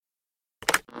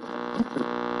The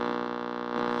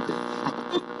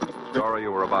story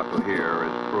you were about to hear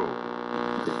is true.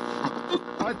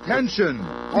 Attention,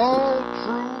 all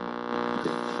true.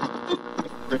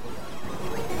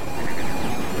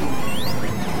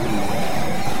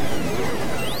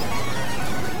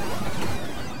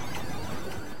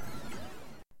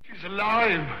 She's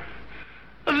alive!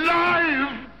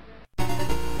 Alive!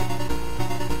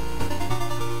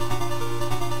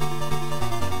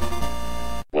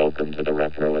 Welcome to the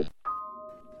Retro.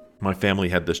 My family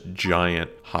had this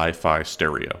giant hi-fi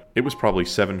stereo. It was probably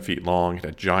 7 feet long, it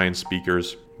had giant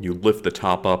speakers. You lift the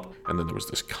top up, and then there was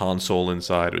this console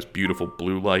inside. It was beautiful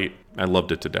blue light. I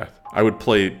loved it to death. I would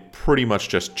play pretty much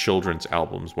just children's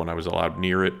albums when I was allowed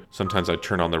near it. Sometimes I'd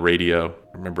turn on the radio.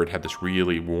 I remember it had this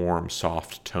really warm,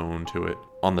 soft tone to it.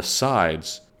 On the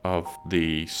sides of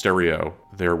the stereo,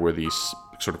 there were these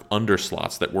sort of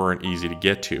underslots that weren't easy to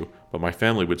get to, but my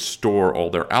family would store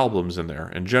all their albums in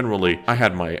there, and generally I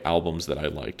had my albums that I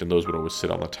liked, and those would always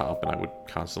sit on the top, and I would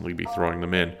constantly be throwing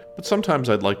them in. But sometimes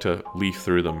I'd like to leaf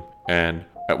through them, and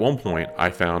at one point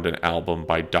I found an album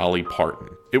by Dolly Parton.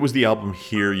 It was the album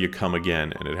Here You Come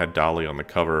Again, and it had Dolly on the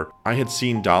cover. I had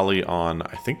seen Dolly on,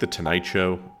 I think, The Tonight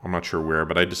Show, I'm not sure where,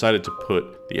 but I decided to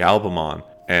put the album on,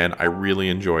 and I really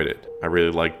enjoyed it. I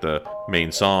really liked the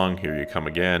main song, Here You Come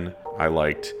Again. I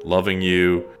liked Loving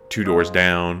You, Two Doors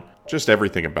Down, just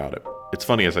everything about it. It's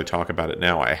funny, as I talk about it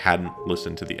now, I hadn't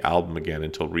listened to the album again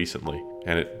until recently,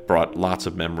 and it brought lots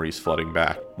of memories flooding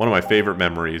back. One of my favorite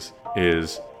memories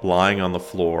is lying on the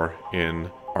floor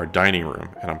in our dining room,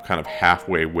 and I'm kind of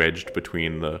halfway wedged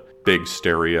between the big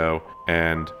stereo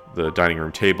and the dining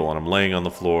room table, and I'm laying on the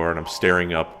floor, and I'm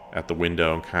staring up at the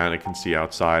window and kind of can see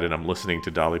outside, and I'm listening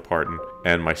to Dolly Parton,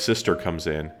 and my sister comes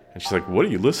in, and she's like, "What are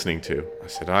you listening to?" I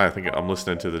said, I think I'm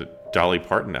listening to the Dolly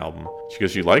Parton album." She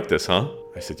goes, "You like this, huh?"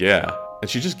 I said, "Yeah." And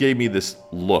she just gave me this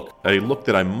look, a look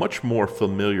that I'm much more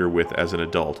familiar with as an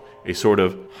adult, a sort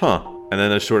of, huh, and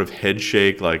then a sort of head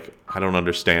shake, like, I don't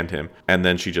understand him, and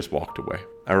then she just walked away.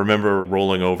 I remember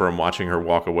rolling over and watching her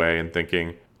walk away and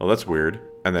thinking, "Oh, that's weird,"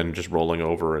 and then just rolling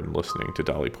over and listening to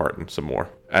Dolly Parton some more.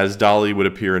 As Dolly would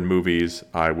appear in movies,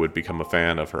 I would become a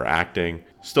fan of her acting.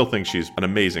 Still think she's an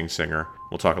amazing singer.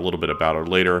 We'll talk a little bit about her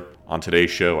later. On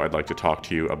today's show, I'd like to talk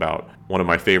to you about one of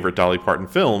my favorite Dolly Parton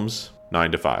films,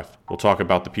 9 to 5. We'll talk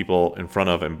about the people in front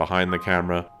of and behind the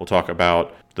camera. We'll talk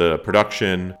about the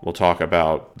production. We'll talk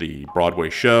about the Broadway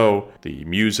show, the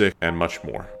music, and much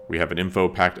more. We have an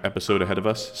info-packed episode ahead of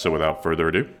us, so without further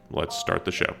ado, let's start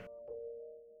the show.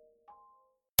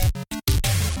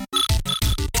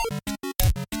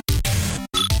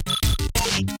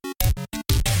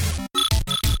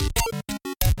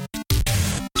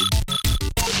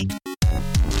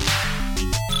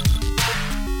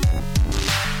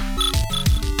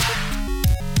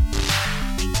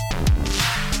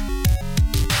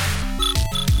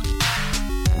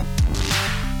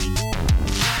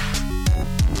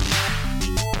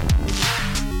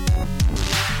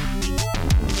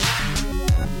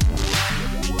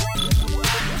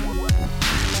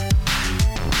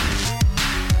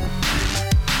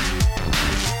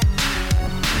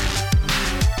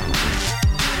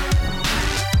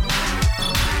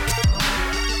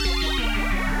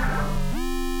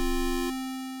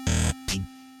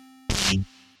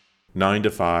 Nine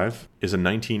to 5 is a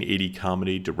 1980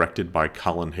 comedy directed by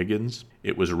Colin Higgins.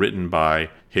 It was written by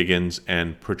Higgins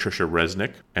and Patricia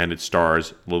Resnick, and it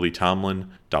stars Lily Tomlin,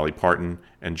 Dolly Parton,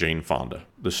 and Jane Fonda.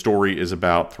 The story is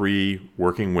about 3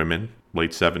 working women,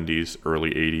 late 70s,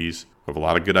 early 80s, who have a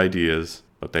lot of good ideas,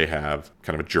 but they have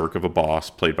kind of a jerk of a boss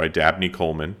played by Dabney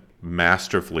Coleman,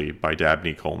 masterfully by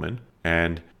Dabney Coleman,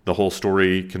 and the whole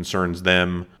story concerns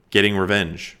them getting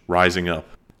revenge, rising up.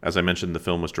 As I mentioned, the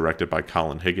film was directed by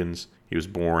Colin Higgins. He was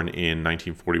born in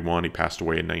 1941. He passed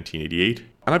away in 1988.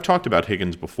 And I've talked about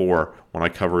Higgins before when I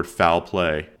covered Foul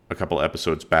Play a couple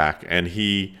episodes back. And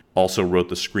he also wrote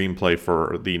the screenplay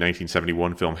for the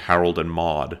 1971 film Harold and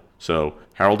Maude. So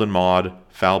Harold and Maude,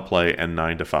 Foul Play, and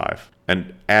 9 to 5.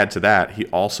 And add to that, he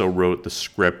also wrote the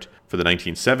script for the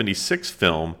 1976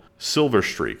 film Silver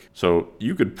Streak. So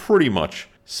you could pretty much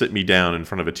sit me down in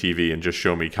front of a TV and just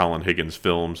show me Colin Higgins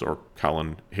films or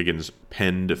Colin Higgins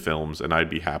penned films, and I'd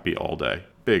be happy all day.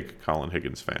 Big Colin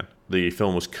Higgins fan. The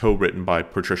film was co-written by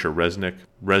Patricia Resnick.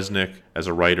 Resnick, as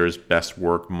a writer's best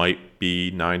work, might be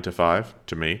 9 to 5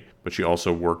 to me, but she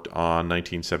also worked on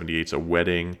 1978's A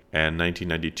Wedding and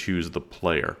 1992's The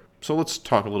Player. So let's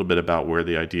talk a little bit about where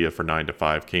the idea for 9 to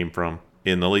 5 came from.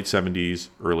 In the late 70s,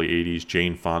 early 80s,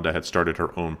 Jane Fonda had started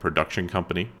her own production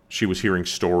company. She was hearing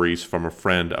stories from a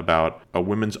friend about a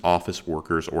women's office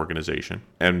workers organization.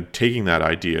 And taking that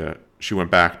idea, she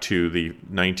went back to the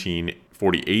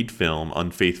 1948 film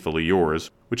Unfaithfully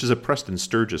Yours, which is a Preston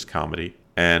Sturges comedy,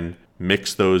 and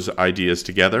mixed those ideas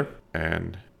together,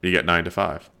 and you get 9 to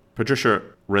 5. Patricia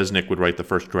Resnick would write the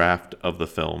first draft of the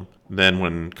film. Then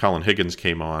when Colin Higgins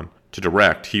came on to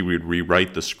direct, he would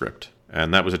rewrite the script.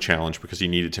 And that was a challenge because he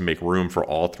needed to make room for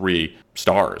all 3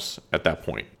 stars at that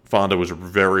point. Fonda was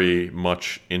very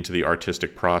much into the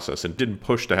artistic process and didn't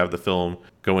push to have the film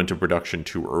go into production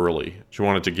too early. She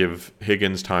wanted to give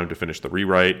Higgins time to finish the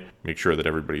rewrite, make sure that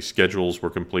everybody's schedules were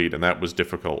complete, and that was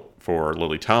difficult for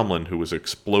Lily Tomlin, who was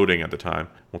exploding at the time.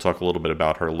 We'll talk a little bit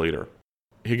about her later.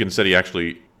 Higgins said he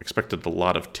actually expected a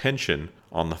lot of tension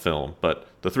on the film, but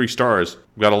the 3 stars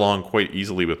got along quite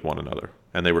easily with one another,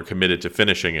 and they were committed to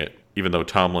finishing it, even though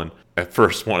Tomlin at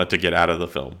first wanted to get out of the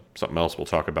film. Something else we'll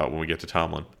talk about when we get to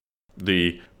Tomlin.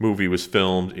 The movie was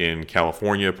filmed in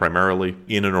California primarily,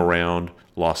 in and around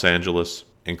Los Angeles,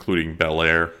 including Bel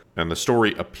Air, and the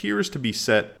story appears to be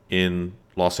set in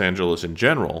Los Angeles in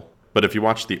general, but if you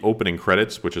watch the opening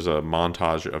credits, which is a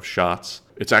montage of shots,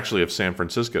 it's actually of San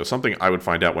Francisco, something I would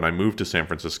find out when I moved to San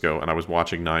Francisco and I was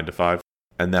watching 9 to 5,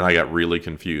 and then I got really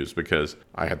confused because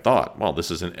I had thought, well,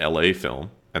 this is an LA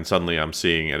film, and suddenly I'm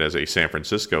seeing it as a San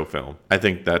Francisco film. I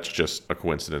think that's just a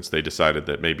coincidence. They decided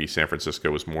that maybe San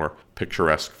Francisco was more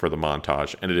picturesque for the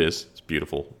montage, and it is. It's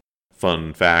beautiful.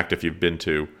 Fun fact, if you've been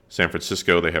to San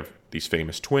Francisco, they have these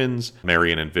famous twins,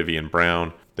 Marion and Vivian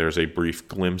Brown. There's a brief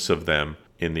glimpse of them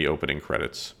in the opening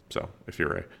credits. So if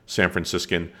you're a San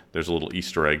Franciscan, there's a little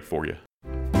Easter egg for you.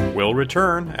 We'll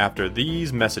return after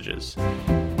these messages.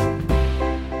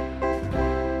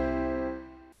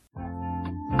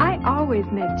 I always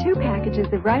make 2 packages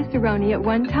of rice-a-roni at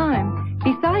one time.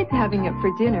 Besides having it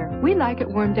for dinner, we like it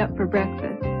warmed up for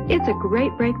breakfast. It's a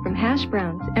great break from hash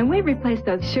browns, and we replace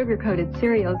those sugar-coated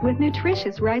cereals with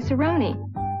nutritious rice-a-roni.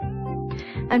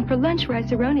 And for lunch,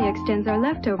 rice-a-roni extends our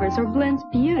leftovers or blends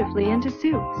beautifully into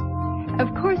soups.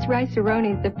 Of course,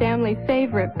 rice-a-roni is the family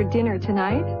favorite for dinner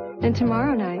tonight, and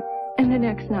tomorrow night, and the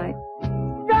next night.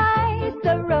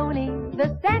 Rice-a-roni,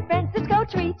 the San Francisco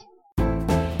treat.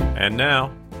 And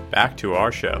now, back to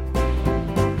our show.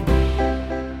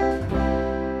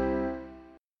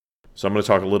 So I'm going to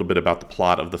talk a little bit about the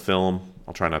plot of the film.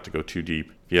 I'll try not to go too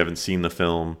deep. If you haven't seen the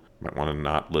film, you might want to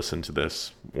not listen to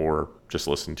this, or just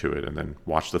listen to it and then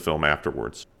watch the film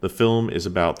afterwards. The film is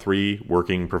about 3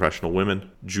 working professional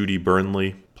women: Judy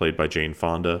Burnley, played by Jane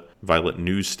Fonda; Violet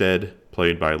Newstead,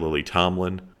 played by Lily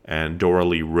Tomlin; and Dora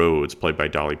Lee Rhodes, played by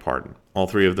Dolly Parton. All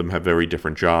 3 of them have very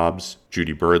different jobs.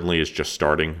 Judy Burnley is just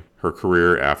starting her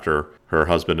career after her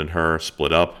husband and her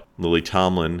split up. Lily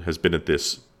Tomlin has been at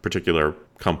this particular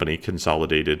company,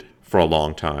 Consolidated, for a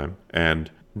long time, and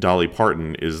Dolly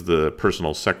Parton is the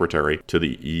personal secretary to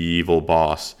the evil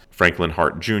boss, Franklin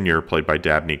Hart Jr., played by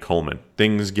Dabney Coleman.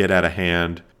 Things get out of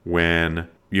hand when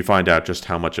you find out just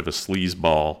how much of a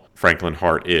sleazeball Franklin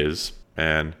Hart is,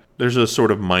 and there's a sort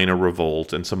of minor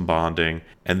revolt and some bonding,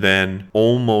 and then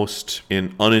almost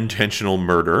an unintentional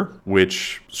murder,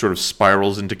 which sort of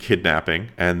spirals into kidnapping,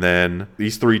 and then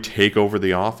these 3 take over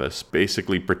the office,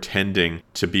 basically pretending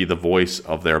to be the voice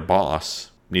of their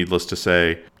boss. Needless to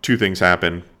say, 2 things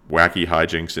happen, wacky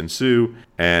hijinks ensue,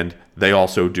 and they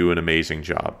also do an amazing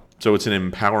job. So it's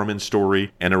an empowerment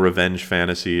story and a revenge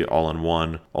fantasy all in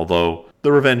one, although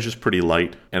the revenge is pretty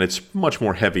light, and it's much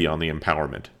more heavy on the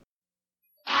empowerment.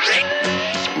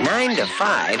 9 to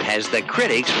 5 has the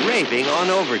critics raving on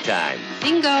Overtime.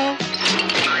 Bingo.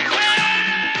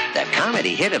 The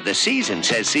comedy hit of the season,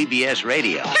 says CBS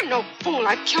Radio. I'm no fool.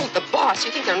 I killed the boss.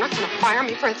 You think they're not going to fire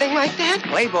me for a thing like that?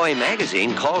 Playboy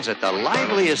magazine calls it the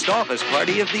liveliest office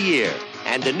party of the year.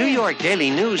 And the New York Daily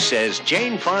News says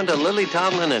Jane Fonda, Lily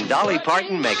Tomlin, and Dolly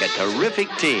Parton make a terrific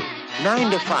team.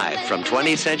 9 to 5 from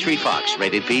 20th Century Fox,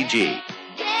 rated PG.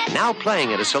 Now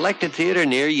playing at a selected theater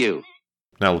near you.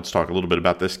 Now let's talk a little bit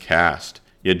about this cast.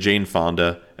 You had Jane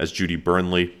Fonda as Judy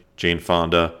Burnley. Jane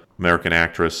Fonda, American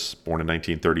actress, born in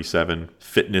 1937.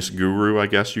 Fitness guru, I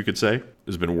guess you could say.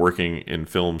 Has been working in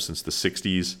film since the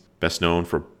 60s. Best known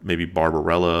for maybe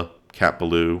Barbarella, Cat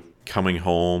Ballou, Coming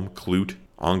Home, Klute,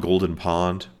 On Golden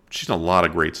Pond. She's done a lot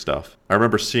of great stuff. I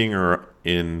remember seeing her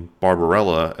in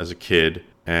Barbarella as a kid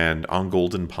and On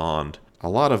Golden Pond. A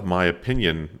lot of my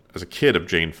opinion as a kid of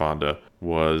Jane Fonda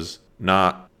was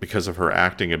not because of her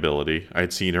acting ability. I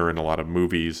had seen her in a lot of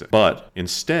movies, but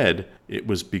instead it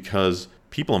was because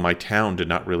people in my town did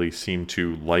not really seem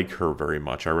to like her very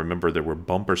much. I remember there were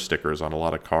bumper stickers on a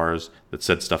lot of cars that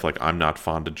said stuff like, "I'm not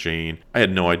Fonda Jane." I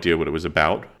had no idea what it was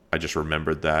about. I just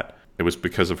remembered that it was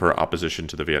because of her opposition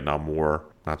to the Vietnam War.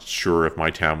 Not sure if my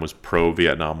town was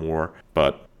pro-Vietnam War,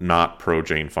 but not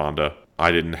pro-Jane Fonda.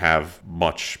 I didn't have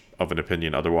much of an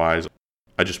opinion otherwise.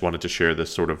 I just wanted to share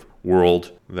this sort of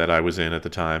world that I was in at the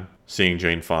time. Seeing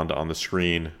Jane Fonda on the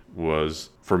screen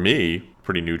was, for me,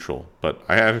 pretty neutral. But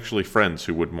I had actually friends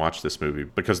who wouldn't watch this movie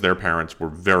because their parents were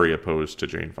very opposed to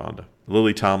Jane Fonda.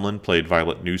 Lily Tomlin played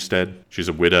Violet Newstead. She's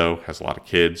a widow, has a lot of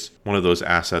kids, one of those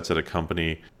assets at a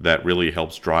company that really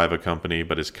helps drive a company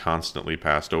but is constantly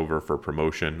passed over for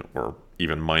promotion or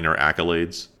even minor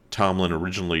accolades. Tomlin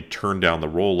originally turned down the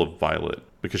role of Violet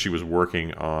because she was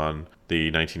working on the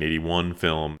 1981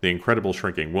 film The Incredible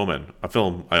Shrinking Woman, a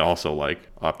film I also like.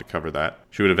 I'll have to cover that.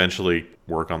 She would eventually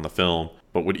work on the film,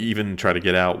 but would even try to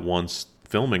get out once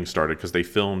filming started because they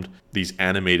filmed these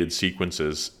animated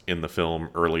sequences in the film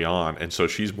early on. And so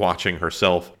she's watching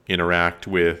herself interact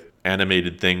with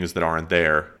animated things that aren't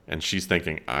there, and she's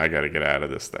thinking, I gotta get out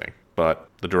of this thing. But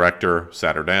the director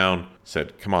sat her down,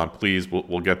 said, come on, please,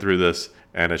 we'll get through this.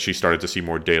 And as she started to see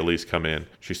more dailies come in,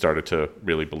 she started to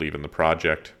really believe in the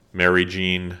project. Mary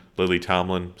Jean Lily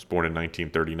Tomlin was born in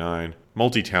 1939.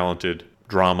 Multi-talented,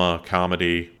 drama,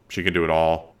 comedy, she can do it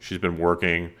all. She's been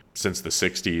working since the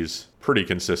 60s pretty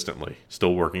consistently.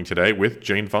 Still working today with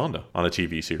Jane Fonda on a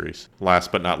TV series.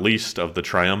 Last but not least of the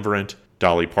triumvirate,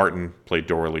 Dolly Parton played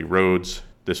Dorothy Rhodes.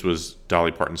 This was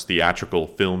Dolly Parton's theatrical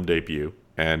film debut.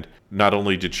 And not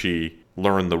only did she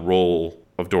learn the role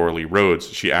of Dorothy Rhodes,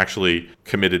 she actually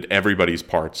committed everybody's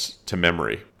parts to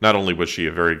memory. Not only was she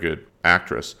a very good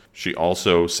actress, she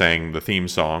also sang the theme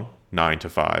song, 9 to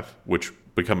 5, which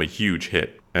became a huge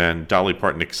hit. And Dolly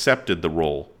Parton accepted the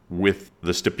role with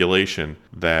the stipulation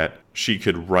that she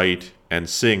could write and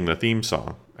sing the theme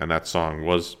song. And that song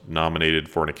was nominated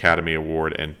for an Academy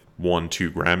Award and won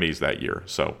 2 Grammys that year.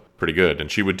 So pretty good.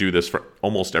 And she would do this for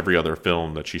almost every other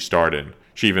film that she starred in.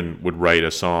 She even would write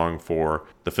a song for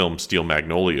the film Steel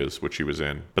Magnolias, which she was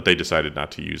in, but they decided not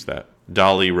to use that.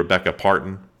 Dolly Rebecca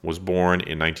Parton was born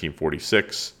in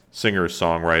 1946. Singer,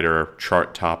 songwriter,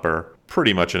 chart topper,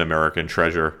 pretty much an American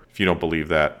treasure. If you don't believe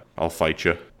that, I'll fight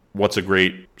you. What's a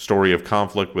great story of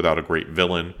conflict without a great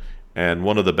villain? And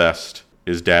one of the best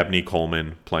is Dabney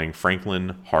Coleman playing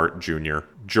Franklin Hart Jr.,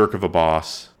 jerk of a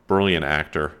boss, brilliant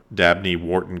actor. Dabney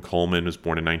Wharton Coleman was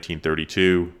born in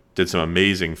 1932, did some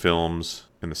amazing films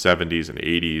in the 70s and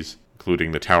 80s,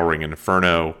 including The Towering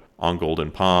Inferno, On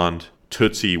Golden Pond,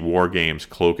 Tootsie, War Games,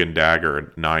 Cloak and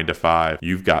Dagger, 9 to 5,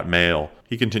 You've Got Mail.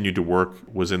 He continued to work,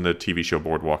 was in the TV show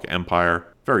Boardwalk Empire.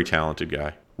 Very talented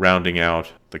guy. Rounding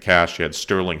out the cast, you had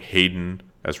Sterling Hayden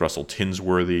as Russell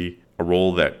Tinsworthy, a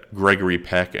role that Gregory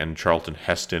Peck and Charlton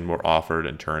Heston were offered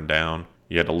and turned down.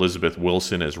 You had Elizabeth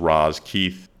Wilson as Roz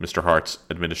Keith, Mr. Hart's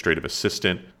administrative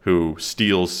assistant, who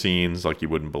steals scenes like you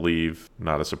wouldn't believe.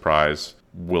 Not a surprise.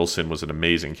 Wilson was an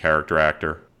amazing character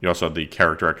actor. You also had the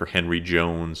character actor Henry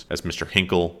Jones as Mr.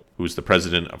 Hinkle, who's the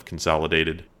president of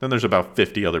Consolidated. Then there's about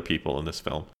 50 other people in this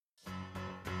film.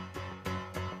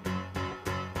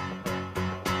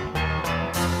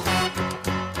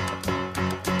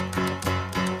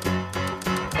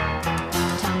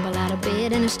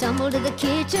 And I stumble to the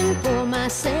kitchen, pour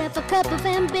myself a cup of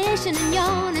ambition and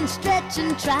yawn and stretch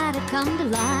and try to come to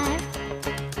life.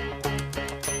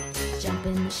 Jump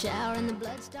in the shower and the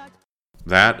blood starts.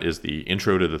 That is the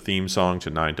intro to the theme song to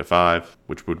 9 to 5,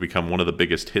 which would become one of the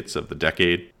biggest hits of the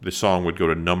decade. The song would go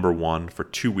to number 1 for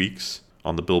 2 weeks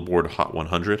on the Billboard Hot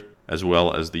 100, as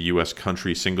well as the U.S.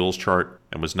 Country Singles Chart,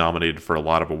 and was nominated for a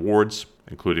lot of awards,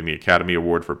 including the Academy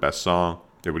Award for Best Song.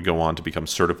 It would go on to become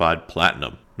certified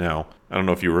platinum. Now, I don't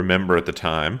know if you remember at the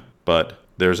time, but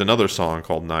there's another song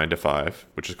called 9 to 5,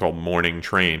 which is called Morning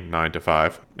Train 9 to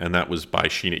 5, and that was by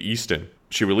Sheena Easton.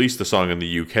 She released the song in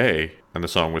the UK, and the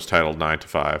song was titled 9 to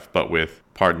 5, but with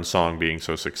Parton's song being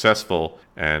so successful,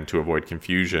 and to avoid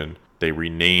confusion, they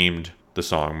renamed the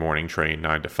song Morning Train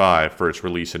 9 to 5 for its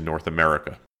release in North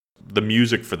America. The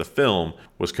music for the film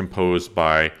was composed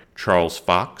by Charles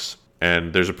Fox,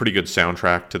 and there's a pretty good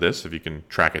soundtrack to this if you can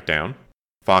track it down.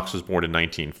 Fox was born in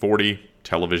 1940,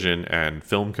 television and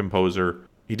film composer.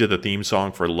 He did the theme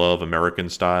song for Love American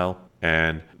Style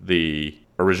and the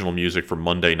original music for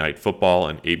Monday Night Football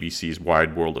and ABC's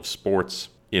Wide World of Sports.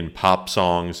 In pop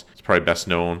songs, he's probably best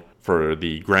known for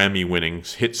the Grammy-winning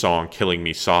hit song Killing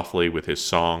Me Softly with his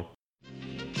song.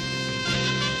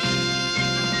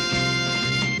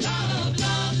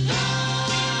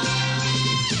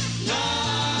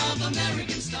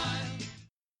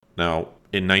 Now,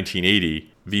 in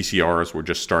 1980, VCRs were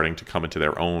just starting to come into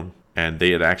their own, and they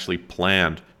had actually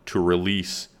planned to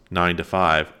release 9 to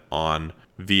 5 on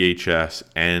VHS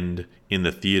and in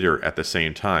the theater at the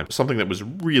same time. Something that was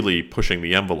really pushing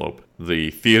the envelope. The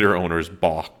theater owners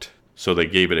balked, so they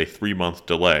gave it a 3-month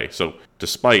delay. So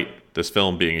despite this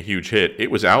film being a huge hit, it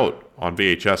was out on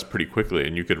VHS pretty quickly,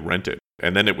 and you could rent it.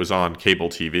 And then it was on cable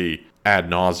TV ad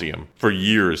nauseum for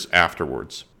years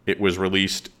afterwards. It was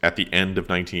released at the end of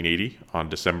 1980 on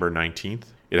December 19th.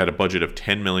 It had a budget of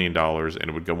 $10 million, and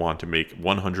it would go on to make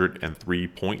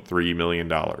 $103.3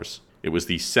 million. It was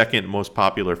the second most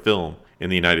popular film in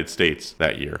the United States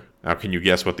that year. Now, can you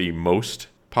guess what the most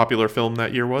popular film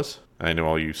that year was? I know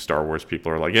all you Star Wars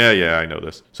people are like, yeah, I know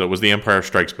this. So it was The Empire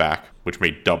Strikes Back, which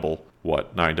made double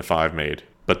what 9 to 5 made.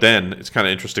 But then it's kind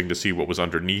of interesting to see what was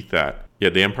underneath that. Yeah,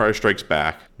 The Empire Strikes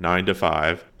Back, 9 to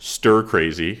 5, Stir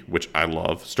Crazy, which I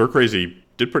love. Stir Crazy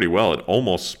did pretty well. It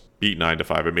almost beat 9 to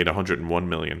 5. It made $101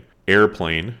 million.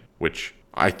 Airplane, which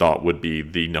I thought would be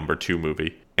the number 2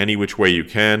 movie. Any Which Way You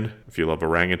Can, if you love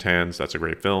orangutans, that's a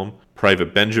great film.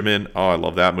 Private Benjamin, oh, I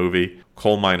love that movie.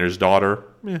 Coal Miner's Daughter,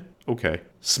 okay.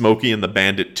 Smokey and the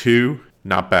Bandit 2,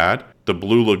 not bad. The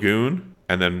Blue Lagoon,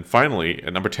 and then finally,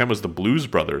 at number 10 was The Blues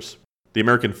Brothers. The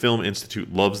American Film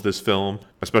Institute loves this film,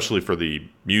 especially for the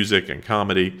music and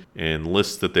comedy. In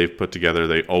lists that they've put together,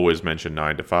 they always mention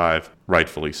 9 to 5,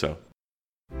 rightfully so.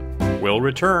 We'll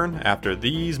return after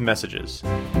these messages.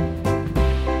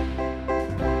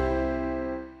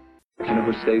 You know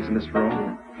who stays in this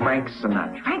room? Frank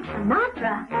Sinatra. Frank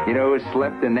Sinatra? You know who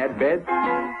slept in that bed?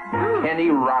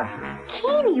 Kenny Rogers.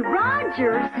 Kenny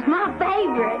Rogers is my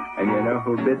favorite. And you know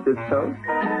who bit this toast?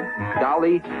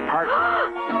 Dolly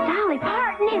Parton. Dolly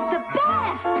Parton is the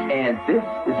best. And this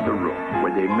is the room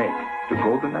where they make the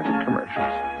Golden Nugget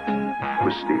commercials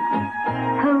with Steve.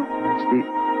 Who? Steve.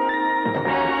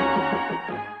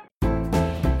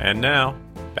 And now,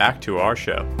 back to our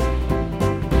show.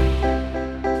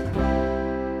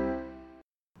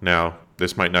 Now,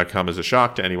 this might not come as a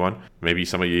shock to anyone. Maybe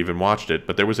some of you even watched it,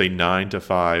 but there was a 9 to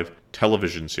 5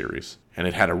 television series, and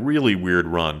it had a really weird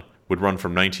run. Would run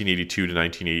from 1982 to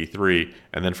 1983,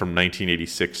 and then from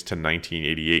 1986 to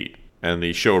 1988. And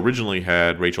the show originally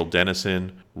had Rachel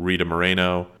Dennison, Rita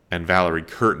Moreno, and Valerie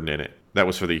Curtin in it. That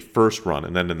was for the first run,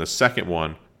 and then in the second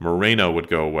one, Moreno would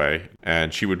go away,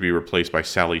 and she would be replaced by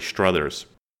Sally Struthers.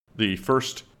 The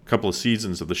first couple of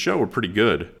seasons of the show were pretty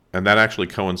good, and that actually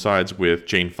coincides with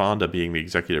Jane Fonda being the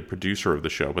executive producer of the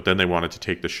show. But then they wanted to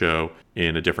take the show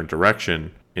in a different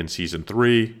direction. In season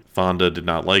 3, Fonda did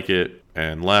not like it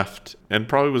and left, and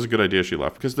probably was a good idea she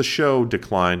left, because the show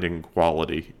declined in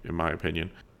quality, in my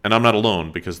opinion. And I'm not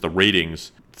alone, because the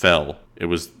ratings fell. It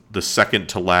was the second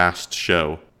to last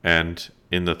show, and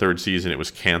in the third season it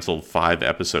was canceled 5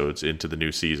 episodes into the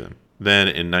new season. Then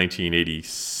in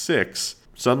 1986,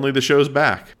 suddenly the show's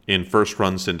back in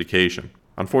first-run syndication.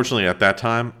 Unfortunately, at that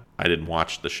time, I didn't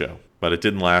watch the show, but it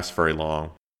didn't last very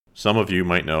long. Some of you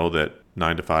might know that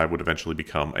 9 to 5 would eventually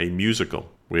become a musical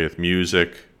with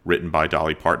music written by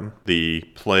Dolly Parton. The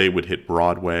play would hit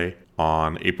Broadway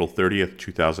on April 30th,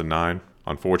 2009.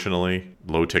 Unfortunately,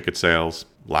 low ticket sales,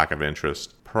 lack of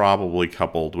interest, probably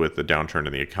coupled with the downturn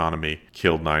in the economy,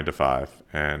 killed 9 to 5.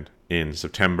 And in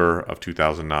September of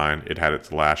 2009, it had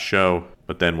its last show,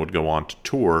 but then would go on to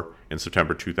tour in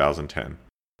September 2010.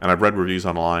 And I've read reviews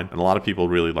online, and a lot of people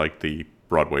really liked the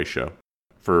Broadway show.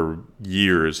 For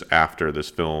years after this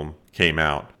film came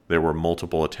out, there were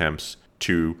multiple attempts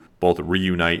to both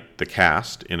reunite the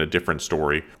cast in a different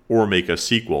story or make a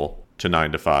sequel to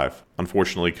 9 to 5.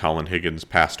 Unfortunately, Colin Higgins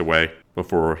passed away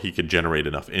before he could generate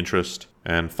enough interest.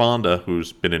 And Fonda,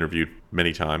 who's been interviewed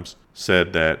many times,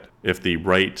 said that if the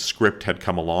right script had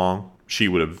come along, she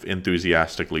would have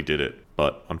enthusiastically did it.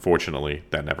 But unfortunately,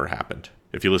 that never happened.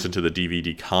 If you listen to the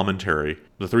DVD commentary,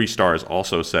 the 3 stars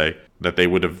also say that they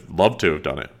would have loved to have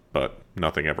done it, but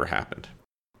nothing ever happened.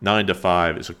 9 to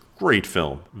 5 is a great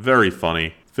film, very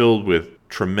funny, filled with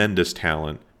tremendous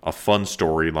talent, a fun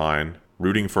storyline,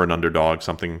 rooting for an underdog,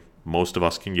 something most of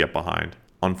us can get behind.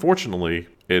 Unfortunately,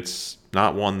 it's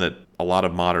not one that a lot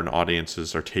of modern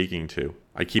audiences are taking to.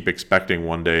 I keep expecting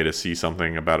one day to see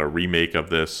something about a remake of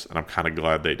this, and I'm kind of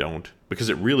glad they don't, because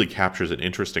it really captures an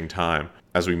interesting time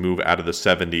as we move out of the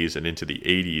 70s and into the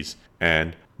 80s,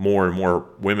 and more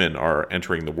women are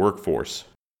entering the workforce.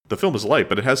 The film is light,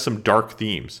 but it has some dark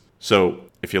themes. So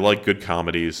if you like good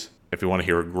comedies, if you want to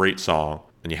hear a great song,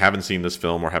 and you haven't seen this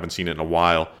film or haven't seen it in a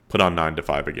while, put on 9 to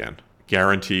 5 again.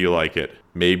 Guarantee you like it.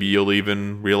 Maybe you'll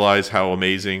even realize how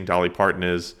amazing Dolly Parton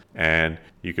is, and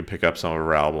you can pick up some of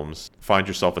her albums. Find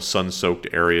yourself a sun-soaked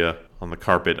area on the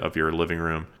carpet of your living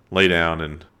room, lay down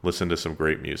and listen to some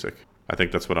great music. I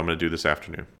think that's what I'm going to do this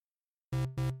afternoon.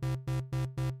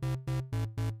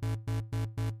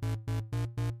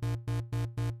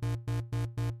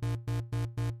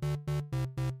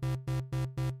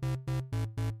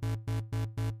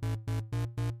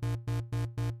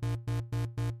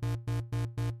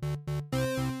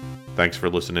 Thanks for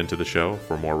listening to the show.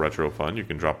 For more retro fun, you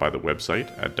can drop by the website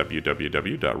at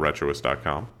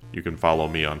www.retroist.com. You can follow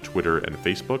me on Twitter and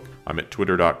Facebook. I'm at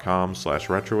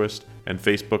twitter.com/retroist and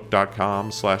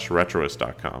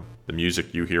facebook.com/retroist.com. The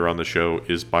music you hear on the show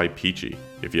is by Peachy.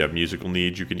 If you have musical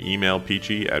needs, you can email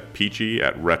Peachy at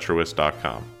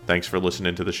peachy@retroist.com. Thanks for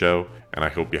listening to the show, and I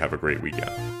hope you have a great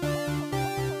weekend.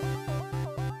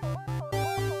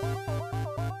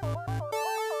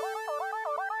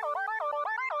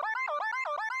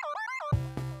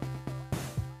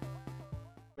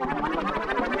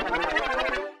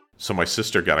 So my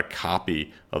sister got a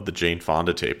copy of the Jane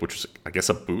Fonda tape, which was, I guess,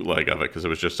 a bootleg of it because it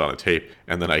was just on a tape.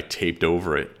 And then I taped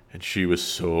over it, and she was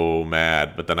so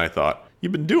mad. But then I thought,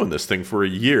 you've been doing this thing for a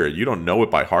year. You don't know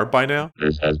it by heart by now?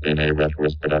 This has been a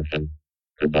Retroist production.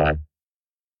 Goodbye.